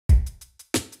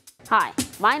Hi,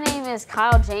 my name is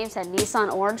Kyle James at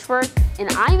Nissan Orangeburg, and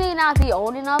I may not be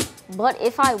old enough, but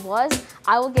if I was,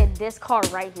 I will get this car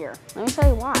right here. Let me show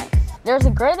you why. There's a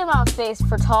great amount of space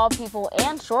for tall people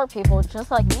and short people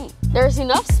just like me. There's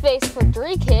enough space for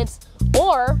 3 kids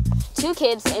or 2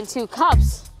 kids and 2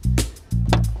 cups.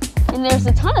 And there's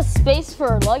a ton of space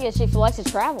for luggage if you like to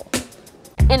travel.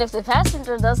 And if the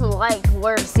passenger doesn't like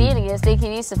where the seating is, they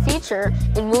can use the feature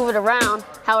and move it around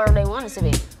however they want it to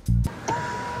be.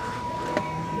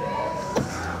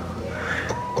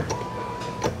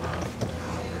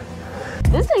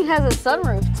 This thing has a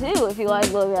sunroof too if you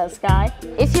like looking at the sky.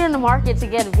 If you're in the market to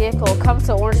get a vehicle, come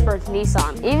to Orangeburg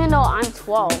Nissan. Even though I'm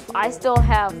 12, I still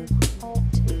have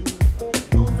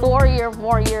 4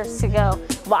 more years to go,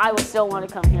 but I would still want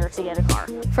to come here to get a car.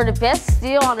 For the best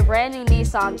deal on a brand new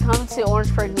Nissan, come to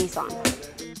Orangeburg Nissan.